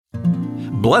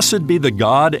Blessed be the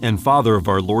God and Father of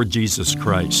our Lord Jesus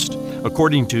Christ.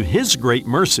 According to His great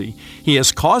mercy, He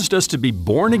has caused us to be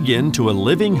born again to a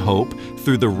living hope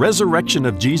through the resurrection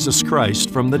of Jesus Christ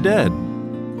from the dead.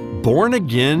 Born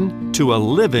again to a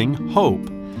living hope.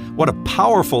 What a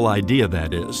powerful idea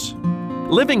that is.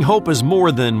 Living hope is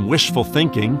more than wishful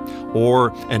thinking or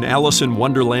an Alice in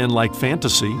Wonderland-like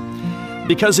fantasy,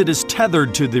 because it is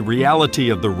tethered to the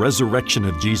reality of the resurrection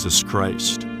of Jesus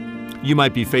Christ. You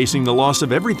might be facing the loss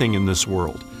of everything in this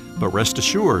world, but rest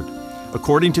assured,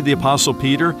 according to the Apostle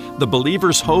Peter, the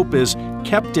believer's hope is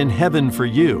kept in heaven for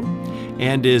you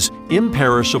and is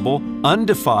imperishable,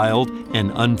 undefiled,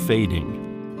 and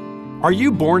unfading. Are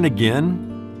you born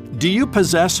again? Do you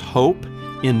possess hope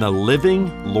in the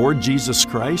living Lord Jesus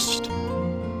Christ?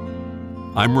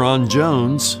 I'm Ron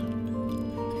Jones,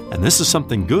 and this is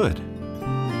Something Good.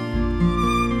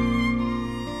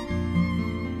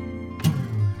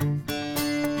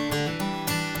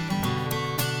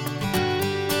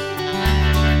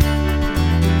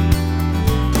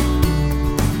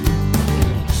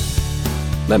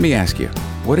 Let me ask you,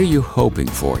 what are you hoping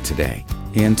for today?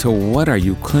 And to what are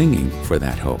you clinging for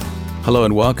that hope? Hello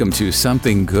and welcome to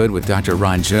Something Good with Dr.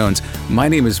 Ron Jones. My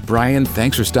name is Brian.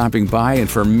 Thanks for stopping by. And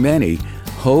for many,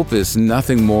 hope is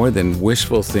nothing more than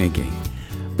wishful thinking.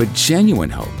 But genuine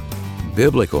hope,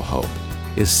 biblical hope,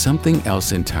 is something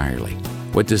else entirely.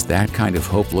 What does that kind of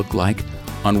hope look like?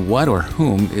 On what or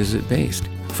whom is it based?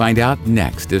 Find out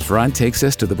next as Ron takes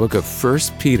us to the book of 1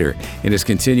 Peter in his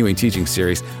continuing teaching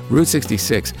series, Route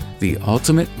 66, the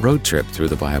ultimate road trip through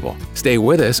the Bible. Stay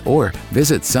with us or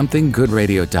visit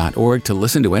somethinggoodradio.org to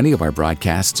listen to any of our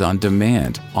broadcasts on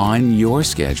demand, on your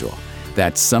schedule.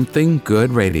 That's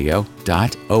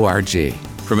somethinggoodradio.org.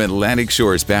 From Atlantic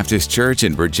Shores Baptist Church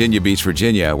in Virginia Beach,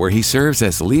 Virginia, where he serves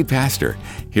as lead pastor,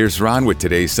 here's Ron with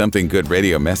today's Something Good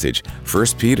radio message, 1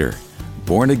 Peter,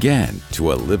 born again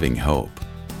to a living hope.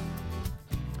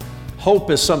 Hope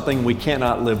is something we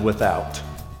cannot live without.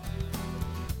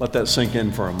 Let that sink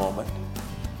in for a moment.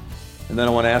 And then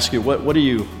I want to ask you, what are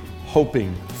you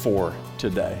hoping for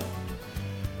today?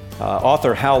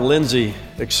 Author Hal Lindsey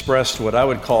expressed what I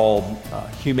would call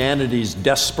humanity's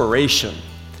desperation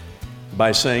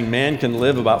by saying man can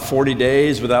live about 40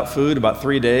 days without food, about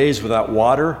 3 days without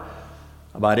water,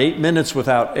 about 8 minutes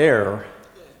without air,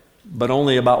 but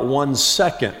only about 1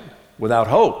 second without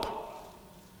hope.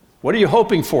 What are you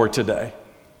hoping for today?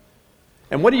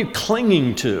 And what are you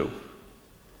clinging to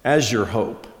as your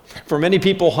hope? For many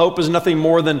people, hope is nothing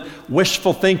more than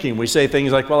wishful thinking. We say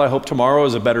things like, well, I hope tomorrow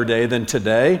is a better day than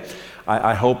today.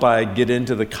 I hope I get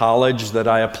into the college that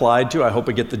I applied to. I hope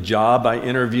I get the job I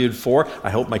interviewed for.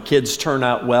 I hope my kids turn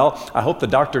out well. I hope the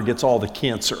doctor gets all the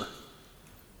cancer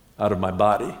out of my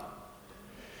body.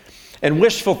 And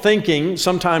wishful thinking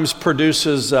sometimes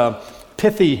produces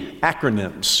pithy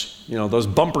acronyms. You know, those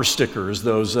bumper stickers,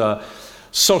 those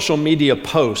social media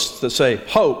posts that say,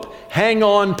 hope, hang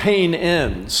on, pain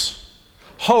ends.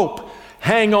 Hope,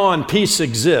 hang on, peace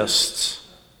exists.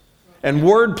 And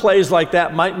word plays like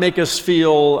that might make us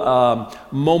feel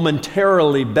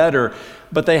momentarily better,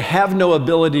 but they have no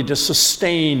ability to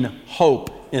sustain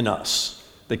hope in us.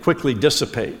 They quickly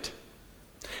dissipate.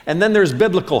 And then there's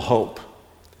biblical hope.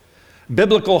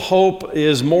 Biblical hope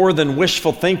is more than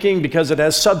wishful thinking because it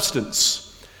has substance.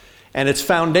 And its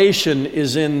foundation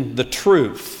is in the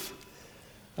truth.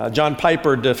 John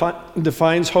Piper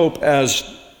defines hope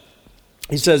as,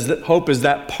 he says that hope is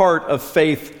that part of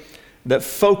faith that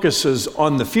focuses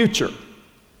on the future.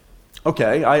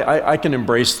 Okay, I can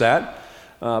embrace that,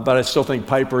 but I still think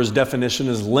Piper's definition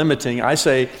is limiting. I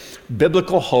say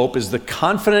biblical hope is the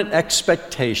confident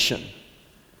expectation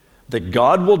that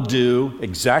God will do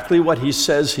exactly what He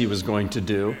says He was going to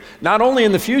do, not only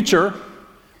in the future,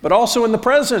 but also in the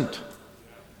present.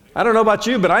 I don't know about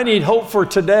you, but I need hope for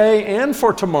today and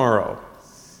for tomorrow.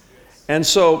 And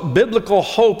so biblical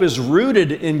hope is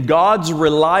rooted in God's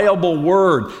reliable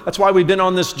word. That's why we've been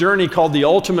on this journey called the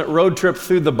ultimate road trip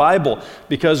through the Bible,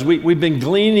 because we've been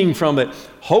gleaning from it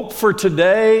hope for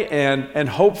today and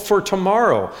hope for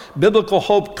tomorrow. Biblical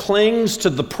hope clings to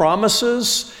the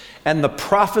promises and the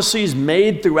prophecies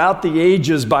made throughout the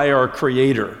ages by our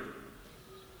Creator.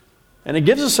 And it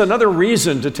gives us another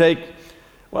reason to take,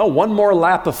 well, one more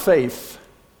lap of faith,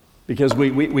 because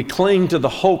we cling to the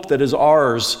hope that is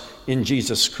ours in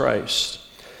Jesus Christ.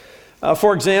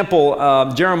 For example,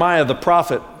 Jeremiah the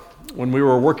prophet, when we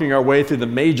were working our way through the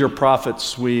major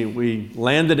prophets, we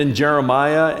landed in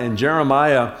Jeremiah, and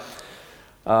Jeremiah,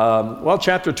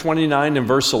 chapter 29 and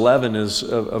verse 11 is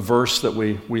a verse that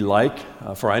we like.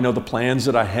 For I know the plans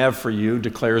that I have for you,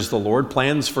 declares the Lord,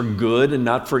 plans for good and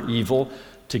not for evil,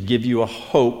 to give you a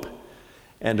hope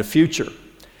and a future.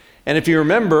 And if you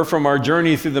remember from our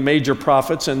journey through the major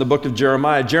prophets in the book of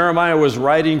Jeremiah, Jeremiah was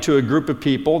writing to a group of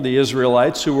people, the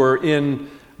Israelites, who were in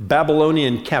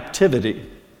Babylonian captivity.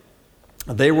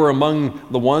 They were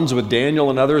among the ones with Daniel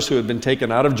and others who had been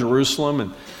taken out of Jerusalem,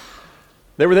 and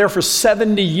they were there for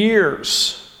 70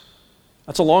 years.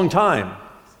 That's a long time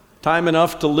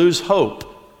enough to lose hope.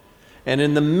 And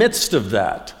in the midst of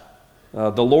that,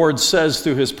 the Lord says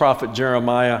through his prophet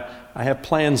Jeremiah, I have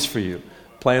plans for you,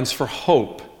 plans for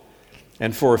hope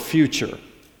and for a future.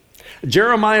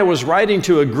 Jeremiah was writing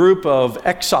to a group of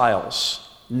exiles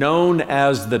known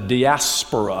as the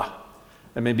diaspora.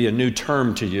 That may be a new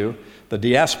term to you. The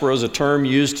diaspora is a term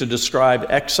used to describe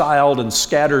exiled and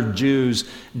scattered Jews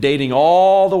dating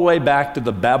all the way back to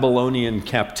the Babylonian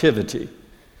captivity.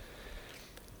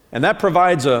 And that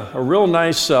provides a real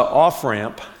nice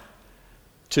off-ramp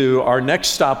to our next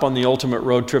stop on the ultimate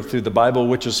road trip through the Bible,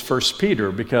 which is 1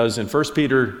 Peter, because in 1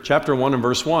 Peter chapter 1 and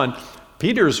verse 1,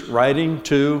 Peter's writing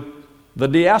to the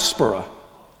diaspora,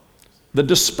 the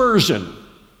dispersion.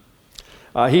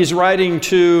 He's writing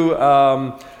to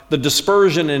the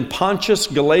dispersion in Pontus,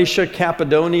 Galatia,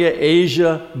 Cappadocia,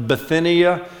 Asia,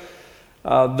 Bithynia.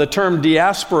 The term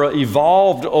diaspora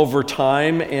evolved over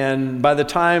time, and by the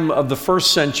time of the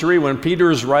first century, when Peter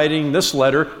is writing this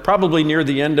letter, probably near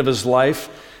the end of his life,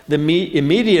 the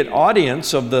immediate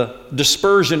audience of the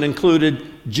dispersion included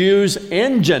Jews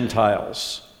and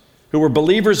Gentiles who were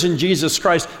believers in Jesus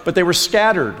Christ, but they were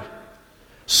scattered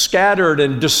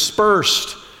and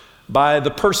dispersed by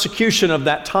the persecution of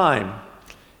that time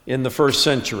in the first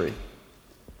century.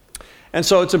 And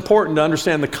so it's important to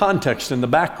understand the context and the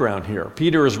background here.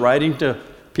 Peter is writing to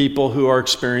people who are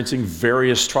experiencing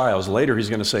various trials. Later he's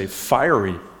going to say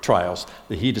fiery trials.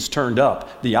 The heat is turned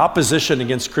up. The opposition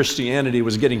against Christianity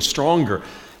was getting stronger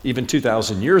even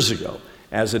 2,000 years ago,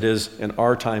 as it is in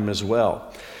our time as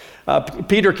well.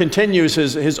 Peter continues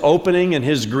his opening and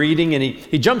his greeting, and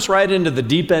he jumps right into the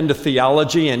deep end of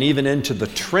theology and even into the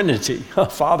Trinity,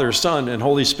 Father, Son, and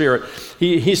Holy Spirit.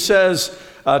 He says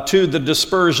to the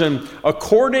dispersion,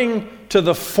 according to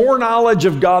the foreknowledge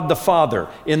of God the Father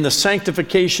in the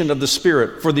sanctification of the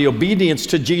Spirit, for the obedience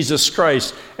to Jesus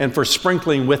Christ and for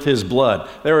sprinkling with his blood.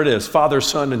 There it is, Father,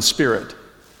 Son, and Spirit.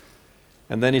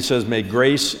 And then he says, may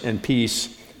grace and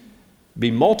peace be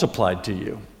multiplied to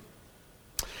you.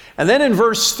 And then in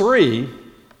verse 3,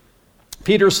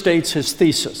 Peter states his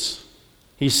thesis.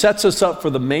 He sets us up for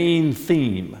the main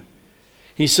theme.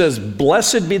 He says,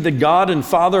 blessed be the God and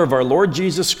Father of our Lord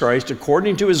Jesus Christ,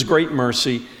 according to his great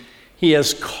mercy. He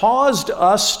has caused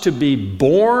us to be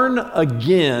born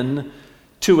again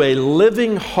to a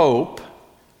living hope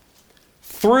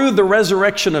through the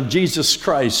resurrection of Jesus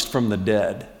Christ from the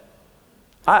dead.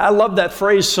 I love that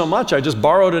phrase so much, I just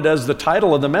borrowed it as the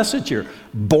title of the message here.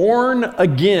 Born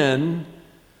again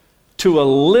to a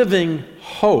living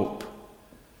hope.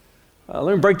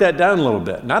 Let me break that down a little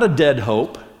bit. Not a dead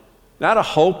hope, not a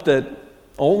hope that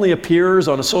only appears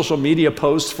on a social media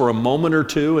post for a moment or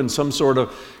two in some sort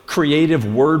of creative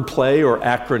wordplay or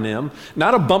acronym.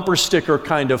 Not a bumper sticker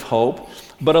kind of hope,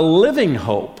 but a living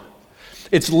hope.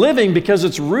 It's living because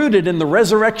it's rooted in the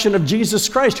resurrection of Jesus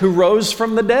Christ, who rose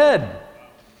from the dead.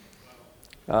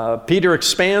 Peter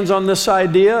expands on this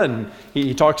idea, and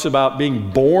he talks about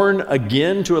being born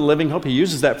again to a living hope. He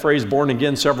uses that phrase born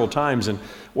again several times, and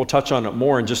we'll touch on it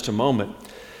more in just a moment.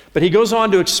 But he goes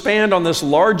on to expand on this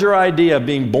larger idea of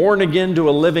being born again to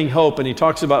a living hope, and he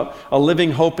talks about a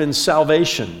living hope in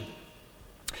salvation.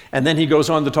 And then he goes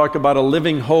on to talk about a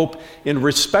living hope in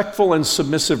respectful and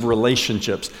submissive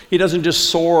relationships. He doesn't just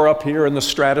soar up here in the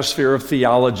stratosphere of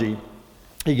theology.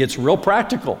 He gets real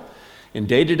practical in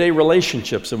day-to-day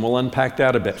relationships, and we'll unpack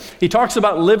that a bit. He talks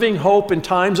about living hope in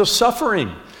times of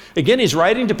suffering. Again, he's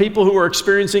writing to people who are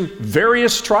experiencing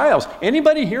various trials.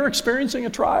 Anybody here experiencing a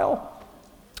trial?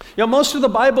 You know, most of the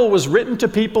Bible was written to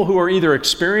people who are either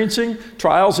experiencing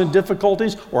trials and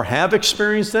difficulties, or have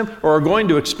experienced them, or are going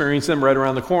to experience them right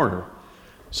around the corner.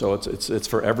 So it's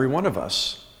for every one of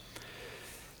us.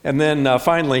 And then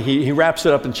finally, he wraps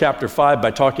it up in chapter 5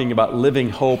 by talking about living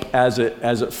hope as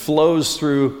it flows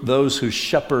through those who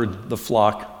shepherd the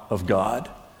flock of God.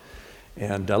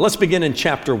 And let's begin in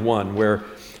chapter 1, where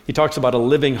he talks about a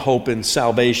living hope in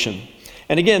salvation.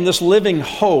 And again, this living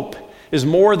hope is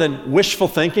more than wishful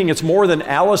thinking. It's more than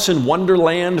Alice in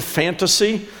Wonderland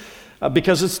fantasy,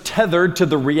 because it's tethered to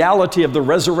the reality of the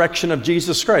resurrection of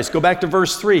Jesus Christ. Go back to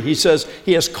verse 3. He says,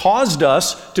 he has caused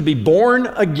us to be born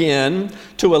again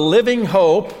to a living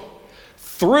hope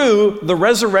through the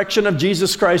resurrection of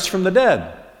Jesus Christ from the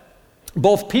dead.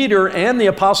 Both Peter and the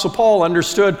Apostle Paul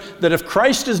understood that if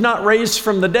Christ is not raised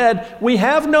from the dead, we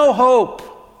have no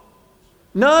hope.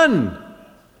 None.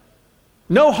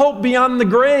 No hope beyond the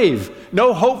grave.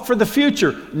 No hope for the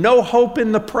future. No hope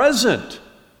in the present.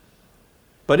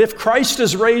 But if Christ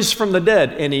is raised from the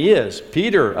dead, and he is,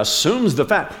 Peter assumes the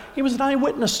fact. He was an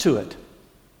eyewitness to it.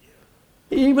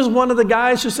 He was one of the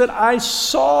guys who said, I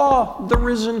saw the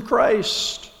risen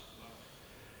Christ.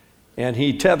 And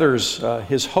he tethers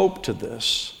his hope to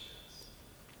this.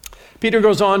 Peter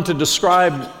goes on to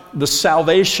describe the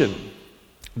salvation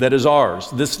that is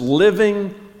ours, this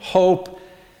living hope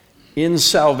in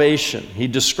salvation. He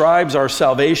describes our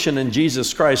salvation in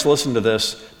Jesus Christ, listen to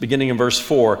this, beginning in verse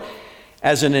 4,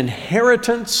 as an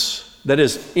inheritance that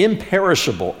is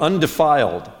imperishable,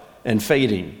 undefiled, and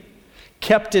fading,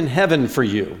 kept in heaven for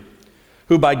you,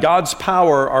 who by God's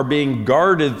power are being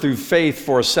guarded through faith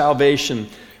for a salvation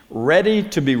ready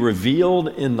to be revealed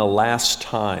in the last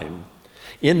time.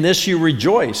 In this you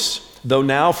rejoice, though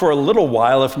now for a little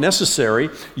while, if necessary,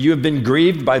 you have been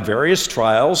grieved by various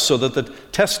trials, so that the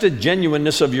tested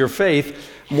genuineness of your faith,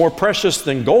 more precious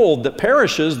than gold that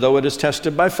perishes, though it is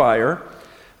tested by fire,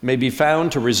 may be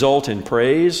found to result in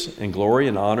praise and glory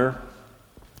and honor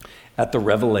at the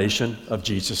revelation of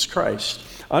Jesus Christ.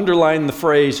 Underline the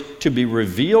phrase, to be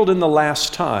revealed in the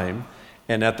last time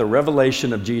and at the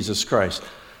revelation of Jesus Christ.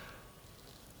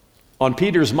 On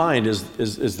Peter's mind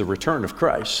is the return of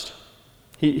Christ.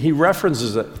 He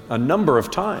references it a number of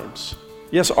times.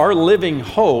 Yes, our living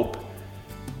hope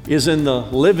is in the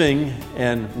living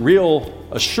and real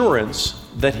assurance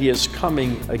that he is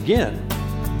coming again.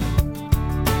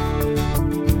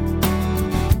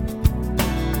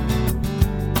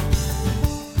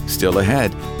 Still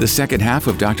ahead, the second half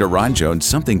of Dr. Ron Jones'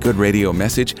 Something Good Radio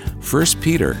message, 1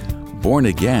 Peter, Born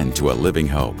Again to a Living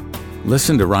Hope.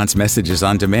 Listen to Ron's messages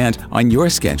on demand on your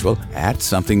schedule at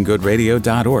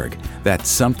somethinggoodradio.org.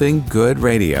 That's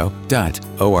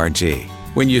somethinggoodradio.org.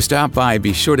 When you stop by,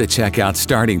 be sure to check out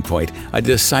Starting Point, a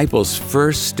disciple's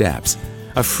first steps,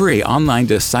 a free online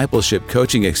discipleship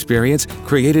coaching experience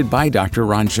created by Dr.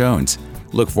 Ron Jones.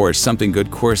 Look for Something Good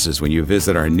courses when you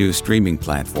visit our new streaming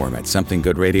platform at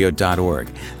somethinggoodradio.org.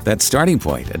 That's Starting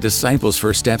Point, a disciple's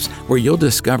first steps, where you'll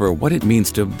discover what it means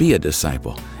to be a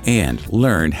disciple and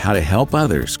learn how to help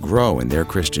others grow in their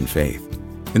Christian faith.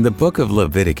 In the book of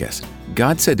Leviticus,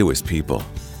 God said to his people,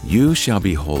 "You shall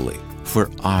be holy, for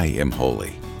I am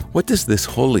holy." What does this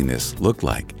holiness look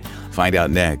like? Find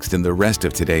out next in the rest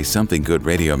of today's Something Good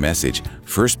Radio message,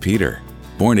 1 Peter,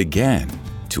 Born Again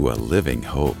to a Living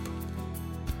Hope.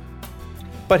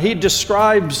 But he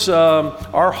describes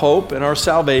our hope and our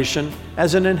salvation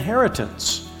as an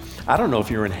inheritance. I don't know if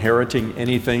you're inheriting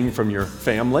anything from your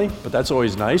family, but that's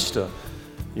always nice to,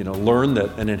 learn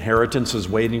that an inheritance is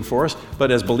waiting for us.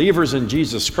 But as believers in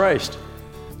Jesus Christ,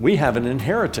 we have an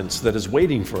inheritance that is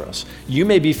waiting for us. You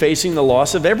may be facing the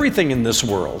loss of everything in this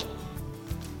world.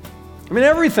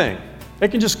 Everything.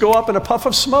 It can just go up in a puff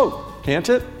of smoke, can't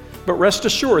it? But rest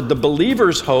assured, the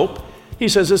believer's hope, he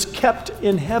says, is kept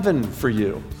in heaven for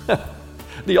you.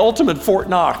 The ultimate Fort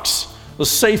Knox, the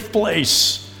safe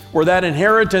place where that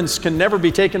inheritance can never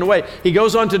be taken away. He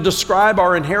goes on to describe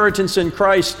our inheritance in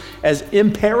Christ as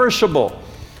imperishable,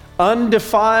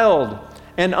 undefiled,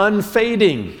 and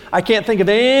unfading. I can't think of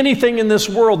anything in this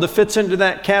world that fits into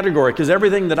that category, because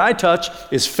everything that I touch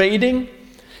is fading.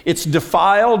 It's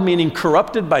defiled, meaning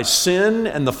corrupted by sin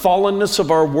and the fallenness of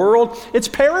our world. It's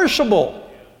perishable.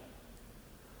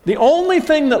 The only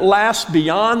thing that lasts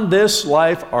beyond this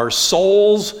life are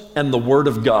souls and the Word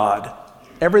of God.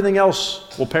 Everything else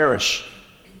will perish,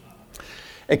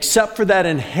 except for that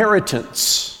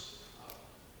inheritance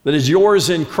that is yours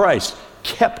in Christ,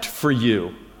 kept for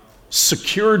you,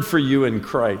 secured for you in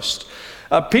Christ.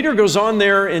 Peter goes on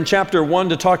there in chapter 1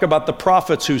 to talk about the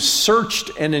prophets who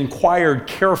searched and inquired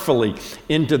carefully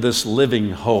into this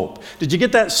living hope. Did you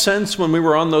get that sense when we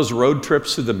were on those road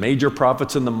trips through the major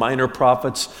prophets and the minor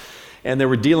prophets, and they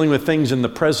were dealing with things in the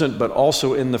present but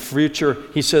also in the future?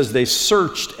 He says they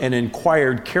searched and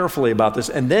inquired carefully about this.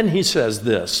 And then he says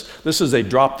this is a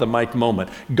drop the mic moment.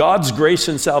 God's grace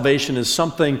and salvation is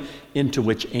something into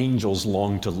which angels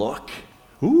long to look.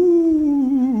 Ooh.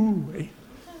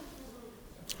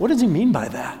 What does he mean by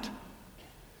that?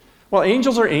 Well,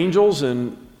 angels are angels,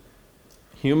 and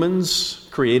humans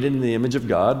created in the image of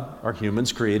God are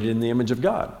humans created in the image of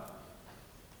God.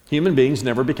 Human beings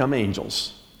never become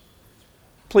angels.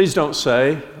 Please don't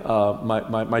say,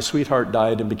 my sweetheart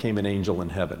died and became an angel in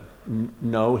heaven.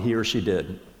 No, he or she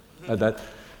did.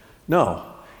 No.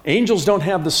 Angels don't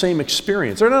have the same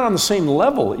experience. They're not on the same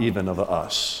level even of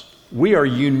us. We are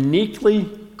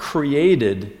uniquely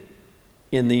created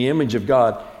in the image of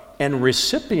God and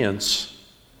recipients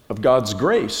of God's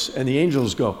grace. And the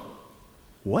angels go,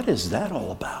 What is that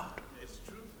all about?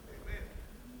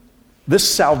 This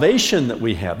salvation that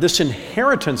we have, this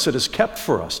inheritance that is kept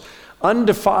for us,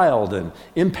 undefiled and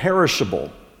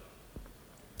imperishable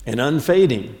and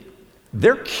unfading,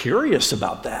 they're curious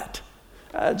about that.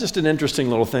 Just an interesting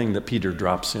little thing that Peter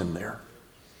drops in there.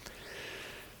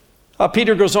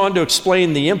 Peter goes on to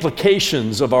explain the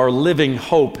implications of our living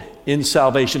hope in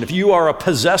salvation. If you are a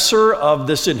possessor of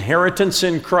this inheritance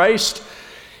in Christ,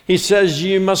 he says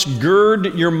you must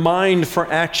gird your mind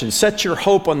for action. Set your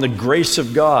hope on the grace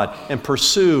of God and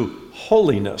pursue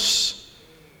holiness.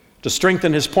 To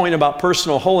strengthen his point about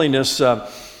personal holiness,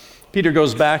 Peter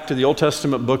goes back to the Old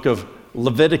Testament book of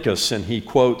Leviticus, and he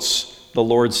quotes the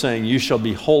Lord saying, "You shall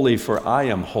be holy, for I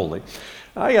am holy."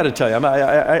 I got to tell you,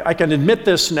 I can admit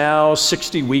this now,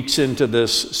 60 weeks into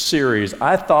this series.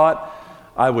 I thought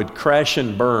I would crash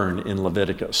and burn in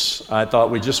Leviticus. I thought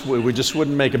we just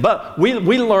wouldn't make it. But we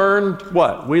learned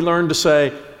what? We learned to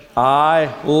say,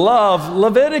 I love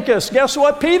Leviticus. Guess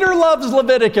what? Peter loves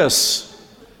Leviticus.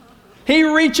 He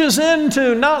reaches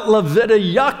into not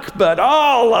Leviticus, but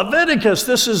Leviticus.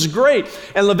 This is great.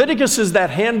 And Leviticus is that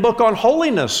handbook on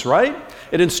holiness, right?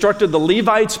 It instructed the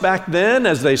Levites back then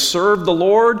as they served the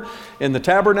Lord in the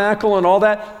tabernacle and all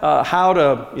that, how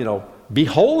to, be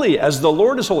holy as the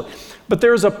Lord is holy. But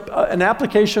there's an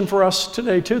application for us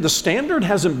today too. The standard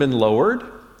hasn't been lowered.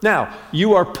 Now,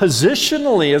 you are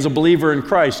positionally, as a believer in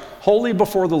Christ, holy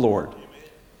before the Lord.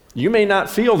 You may not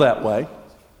feel that way.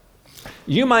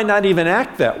 You might not even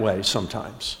act that way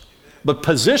sometimes. But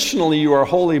positionally, you are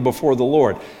holy before the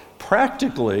Lord.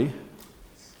 Practically,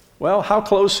 well, how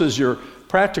close is your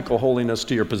practical holiness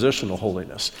to your positional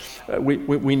holiness?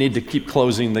 We need to keep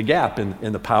closing the gap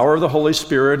in the power of the Holy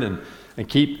Spirit and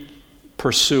keep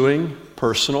pursuing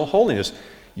personal holiness.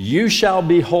 You shall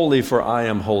be holy, for I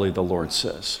am holy, the Lord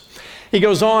says. He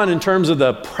goes on in terms of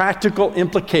the practical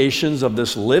implications of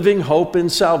this living hope in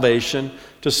salvation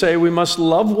to say we must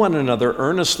love one another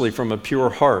earnestly from a pure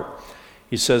heart.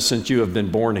 He says, since you have been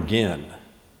born again.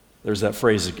 There's that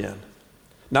phrase again.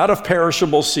 Not of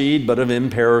perishable seed, but of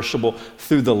imperishable,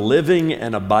 through the living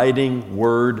and abiding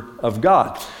Word of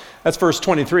God. That's verse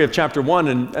 23 of chapter 1,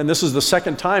 and this is the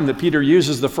second time that Peter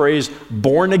uses the phrase,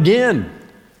 born again.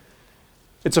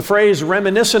 It's a phrase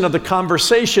reminiscent of the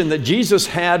conversation that Jesus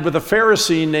had with a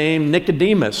Pharisee named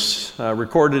Nicodemus,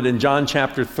 recorded in John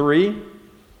chapter 3.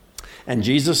 And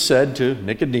Jesus said to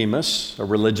Nicodemus, a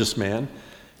religious man,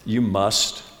 you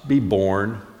must be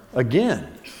born again.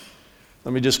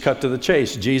 Let me just cut to the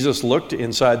chase. Jesus looked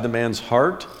inside the man's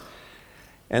heart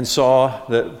and saw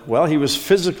that, well, he was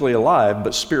physically alive,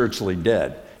 but spiritually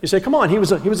dead. You say, come on, he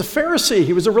was a Pharisee.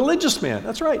 He was a religious man.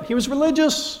 That's right. He was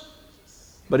religious,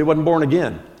 but he wasn't born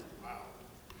again.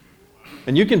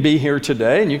 And you can be here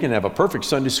today, and you can have a perfect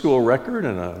Sunday school record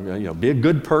and be a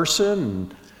good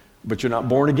person, but you're not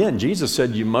born again. Jesus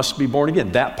said you must be born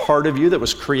again. That part of you that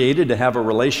was created to have a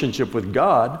relationship with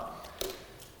God,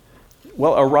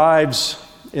 well, arrives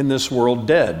in this world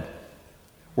dead.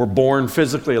 We're born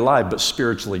physically alive, but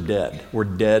spiritually dead. We're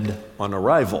dead on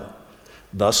arrival.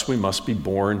 Thus, we must be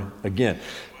born again.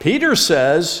 Peter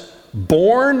says,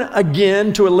 born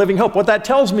again to a living hope. What that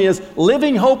tells me is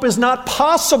living hope is not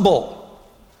possible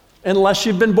unless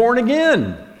you've been born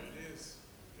again.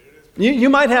 You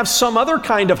might have some other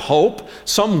kind of hope,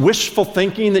 some wishful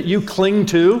thinking that you cling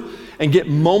to and get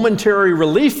momentary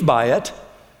relief by it.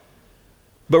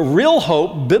 But real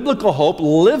hope, biblical hope,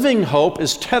 living hope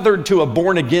is tethered to a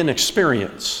born-again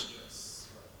experience.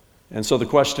 And so the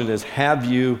question is, have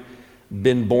you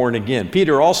been born again?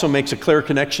 Peter also makes a clear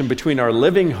connection between our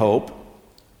living hope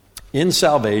in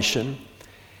salvation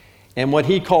and what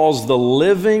he calls the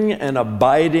living and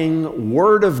abiding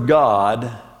Word of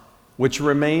God, which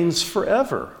remains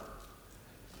forever.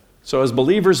 So as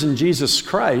believers in Jesus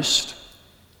Christ,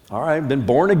 all right, been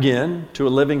born again to a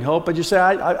living hope, but you say,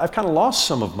 I've kind of lost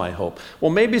some of my hope. Well,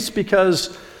 maybe it's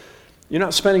because you're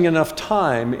not spending enough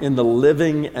time in the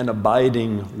living and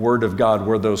abiding Word of God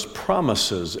where those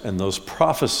promises and those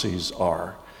prophecies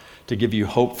are to give you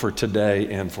hope for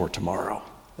today and for tomorrow.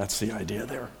 That's the idea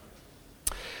there.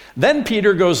 Then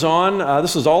Peter goes on,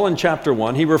 this is all in chapter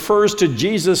 1, he refers to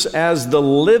Jesus as the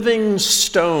living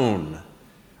stone,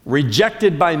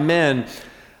 rejected by men,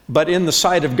 but in the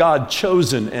sight of God,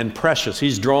 chosen and precious.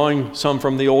 He's drawing some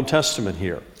from the Old Testament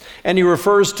here. And he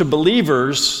refers to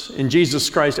believers in Jesus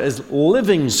Christ as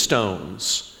living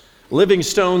stones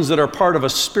that are part of a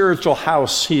spiritual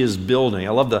house he is building.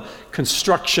 I love the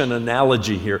construction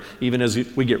analogy here, even as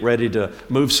we get ready to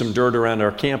move some dirt around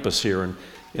our campus here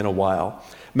in a while.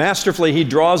 Masterfully, he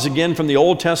draws again from the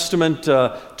Old Testament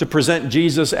to present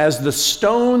Jesus as the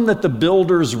stone that the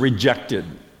builders rejected,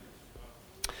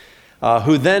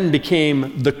 who then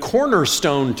became the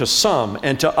cornerstone to some,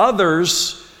 and to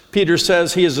others, Peter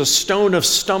says, he is a stone of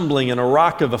stumbling and a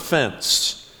rock of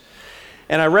offense.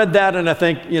 And I read that and I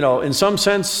think, in some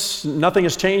sense, nothing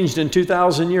has changed in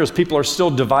 2,000 years. People are still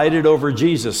divided over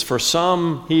Jesus. For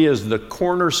some, he is the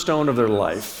cornerstone of their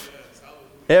life.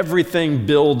 Everything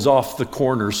builds off the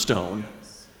cornerstone.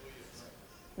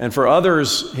 And for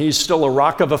others, he's still a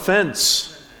rock of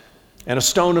offense and a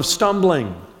stone of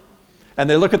stumbling. And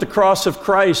they look at the cross of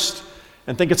Christ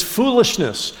and think it's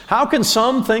foolishness. How can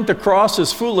some think the cross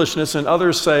is foolishness and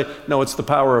others say, no, it's the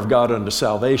power of God unto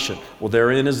salvation? Well,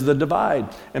 therein is the divide.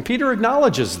 And Peter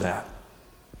acknowledges that.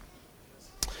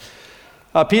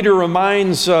 Peter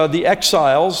reminds the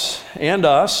exiles and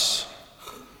us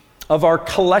of our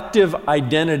collective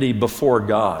identity before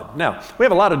God. Now, we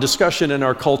have a lot of discussion in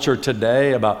our culture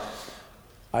today about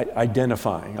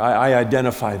identifying. I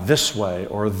identify this way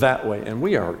or that way. And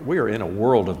we are in a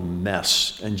world of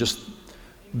mess, and just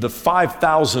the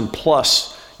 5,000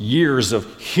 plus years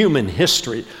of human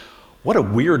history. What a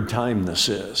weird time this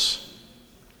is.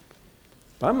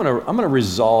 But I'm going to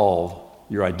resolve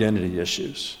your identity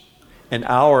issues and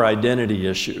our identity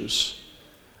issues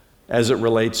as it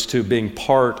relates to being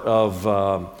part of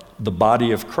the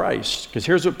body of Christ. Because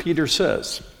here's what Peter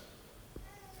says.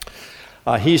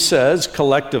 He says,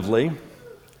 collectively,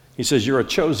 he says, you're a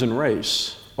chosen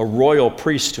race, a royal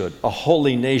priesthood, a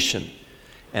holy nation,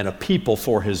 and a people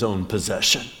for his own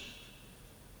possession.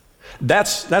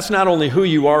 That's not only who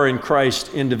you are in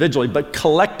Christ individually, but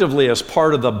collectively as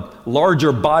part of the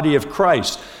larger body of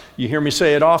Christ. You hear me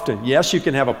say it often. Yes, you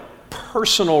can have a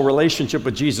personal relationship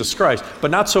with Jesus Christ,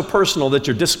 but not so personal that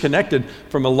you're disconnected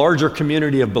from a larger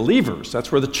community of believers.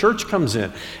 That's where the church comes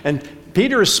in. And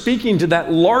Peter is speaking to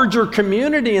that larger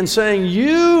community and saying,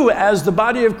 you as the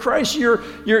body of Christ, you're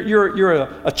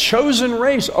a chosen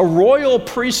race, a royal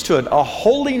priesthood, a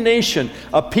holy nation,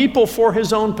 a people for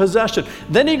his own possession.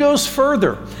 Then he goes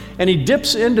further and he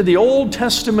dips into the Old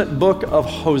Testament book of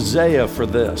Hosea for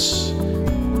this.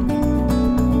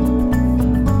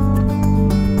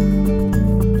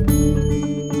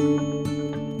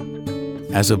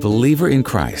 As a believer in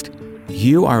Christ,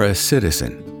 you are a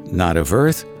citizen, not of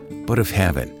earth, but of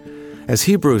heaven. As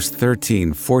Hebrews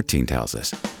 13:14 tells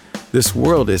us, this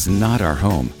world is not our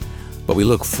home, but we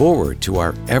look forward to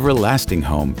our everlasting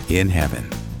home in heaven.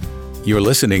 You're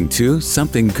listening to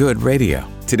Something Good Radio.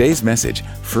 Today's message,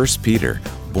 1 Peter,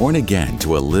 Born Again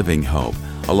to a Living Hope,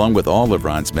 along with all of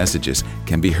Ron's messages,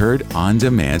 can be heard on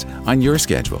demand on your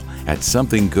schedule at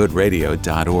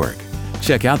somethinggoodradio.org.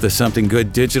 Check out the Something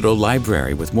Good digital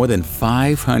library with more than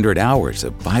 500 hours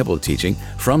of Bible teaching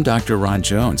from Dr. Ron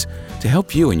Jones to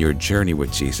help you in your journey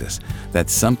with Jesus.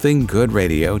 That's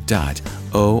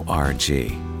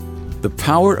somethinggoodradio.org. The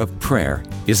power of prayer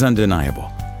is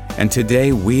undeniable, and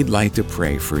today we'd like to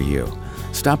pray for you.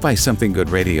 Stop by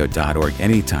somethinggoodradio.org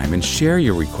anytime and share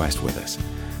your request with us.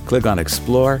 Click on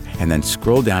Explore and then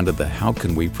scroll down to the How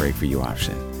Can We Pray For You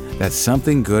option. That's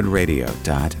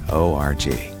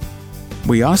somethinggoodradio.org.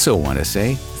 We also want to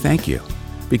say thank you,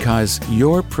 because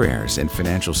your prayers and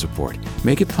financial support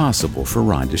make it possible for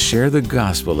Ron to share the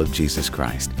gospel of Jesus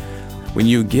Christ. When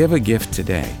you give a gift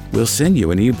today, we'll send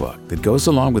you an ebook that goes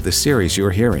along with the series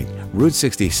you're hearing, Route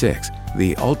 66,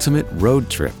 The Ultimate Road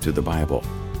Trip to the Bible.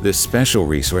 This special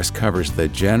resource covers the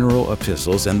general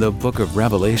epistles and the book of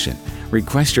Revelation.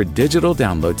 Request your digital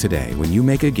download today when you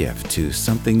make a gift to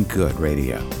Something Good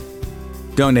Radio.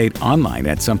 Donate online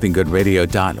at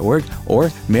somethinggoodradio.org or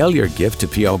mail your gift to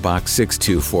P.O. Box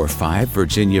 6245,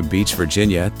 Virginia Beach,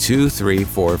 Virginia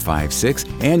 23456.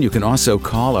 And you can also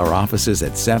call our offices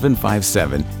at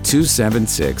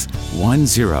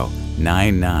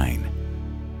 757-276-1099.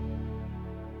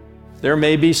 There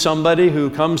may be somebody who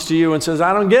comes to you and says,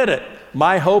 I don't get it.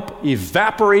 My hope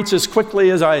evaporates as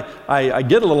quickly as I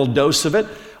get a little dose of it.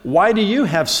 Why do you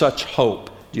have such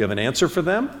hope? Do you have an answer for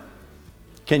them?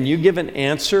 Can you give an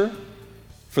answer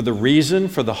for the reason,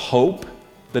 for the hope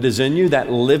that is in you,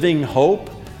 that living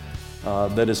hope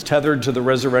that is tethered to the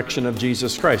resurrection of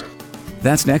Jesus Christ?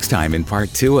 That's next time in part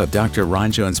 2 of Dr.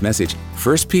 Ron Jones' message,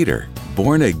 1 Peter,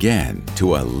 Born Again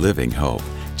to a Living Hope.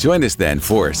 Join us then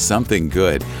for Something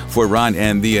Good. For Ron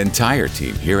and the entire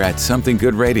team here at Something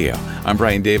Good Radio, I'm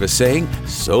Brian Davis saying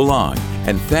so long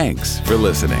and thanks for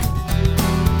listening.